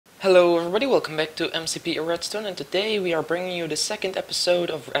Hello everybody, welcome back to MCPE Redstone, and today we are bringing you the second episode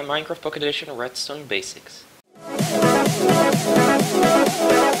of Minecraft Pocket Edition Redstone Basics.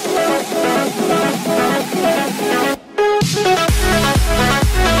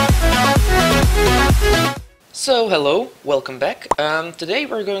 So hello, welcome back. Today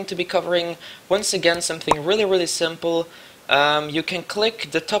we're going to be covering once again something really simple. You can click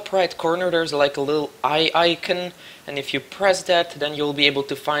the top right corner, there's like a little eye icon, and if you press that then you'll be able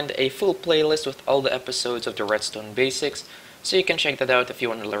to find a full playlist with all the episodes of the Redstone Basics, so you can check that out if you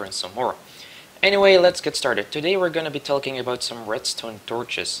want to learn some more. Anyway, let's get started. Today we're going to be talking about some redstone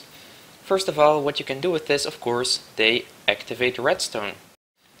torches. First of all, what you can do with this, of course, they activate redstone.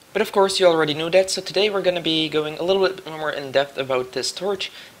 But of course you already knew that, so today we're going to be going a little bit more in depth about this torch,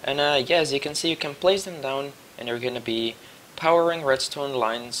 and yeah, as you can see, you can place them down and they're going to be powering redstone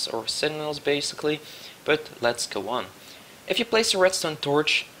lines or signals basically. But let's go on. If you place a redstone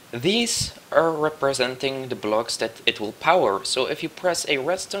torch, these are representing the blocks that it will power. So if you press a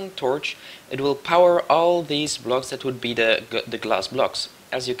redstone torch, it will power all these blocks that would be the glass blocks,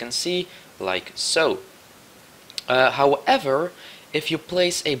 as you can see, like so. However, if you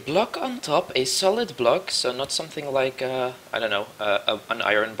place a block on top, a solid block, so not something like, I don't know, an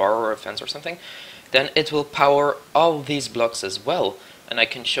iron bar or a fence or something, then it will power all these blocks as well. And I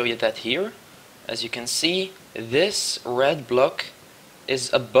can show you that here. As you can see, this red block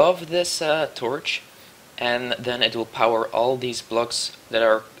is above this torch, and then it will power all these blocks that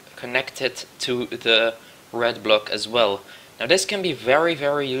are connected to the red block as well. Now this can be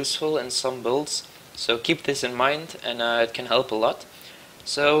very useful in some builds, so keep this in mind, and it can help a lot.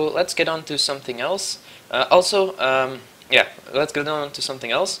 So let's get on to something else. Yeah, let's get on to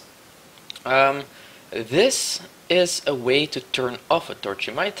something else. This is a way to turn off a torch.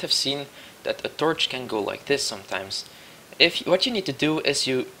 You might have seen that a torch can go like this sometimes. What you need to do is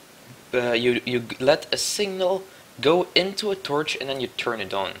you let a signal go into a torch and then you turn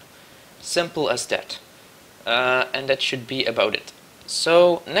it on. Simple as that. And that should be about it.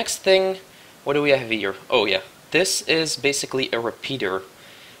 So next thing, what do we have here? Oh yeah, this is basically a repeater.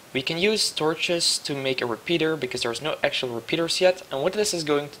 We can use torches to make a repeater because there's no actual repeaters yet, and what this is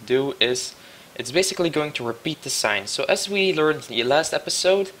going to do is it's basically going to repeat the sign. So as we learned in the last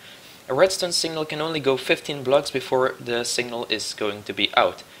episode, a redstone signal can only go 15 blocks before the signal is going to be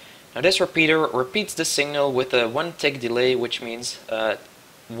out. Now this repeater repeats the signal with a 1 tick delay, which means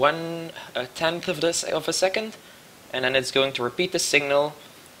 1/10 of a second, and then it's going to repeat the signal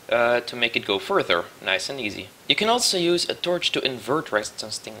to make it go further, nice and easy. You can also use a torch to invert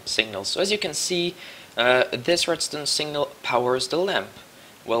redstone signals. So as you can see, this redstone signal powers the lamp.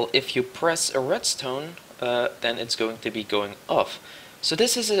 Well, if you press a redstone, then it's going to be going off. So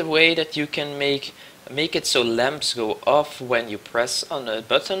this is a way that you can make it so lamps go off when you press on a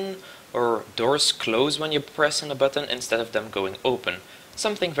button, or doors close when you press on a button instead of them going open.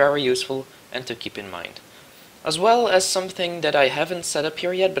 Something very useful and to keep in mind. As well as something that I haven't set up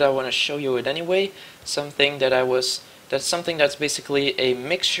here yet, but I want to show you it anyway. Something that's basically a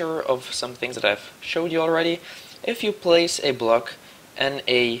mixture of some things that I've showed you already. If you place a block and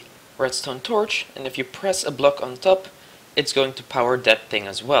a redstone torch, and if you press a block on top, it's going to power that thing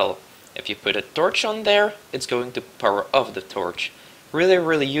as well. If you put a torch on there, it's going to power off the torch.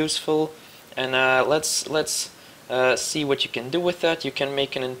 Really useful, and let's see what you can do with that. You can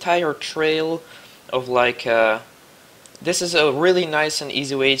make an entire trail of like this is a really nice and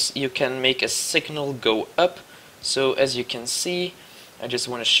easy way you can make a signal go up. So as you can see, I just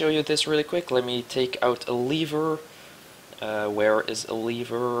want to show you this really quick. Let me take out a lever. Where is a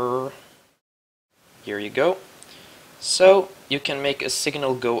lever? Here you go. So you can make a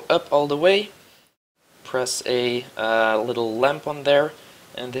signal go up all the way. Press a little lamp on there,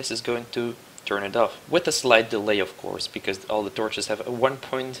 and this is going to turn it off with a slight delay, of course, because all the torches have a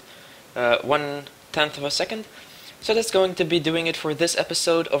 1/10 of a second. So that's going to be doing it for this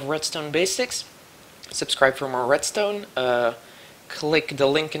episode of Redstone Basics. Subscribe for more Redstone. Click the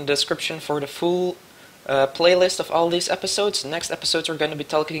link in the description for the full playlist of all these episodes. Next episodes are going to be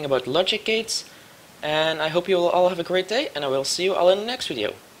talking about logic gates, and I hope you will all have a great day, and I will see you all in the next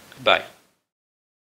video. Goodbye.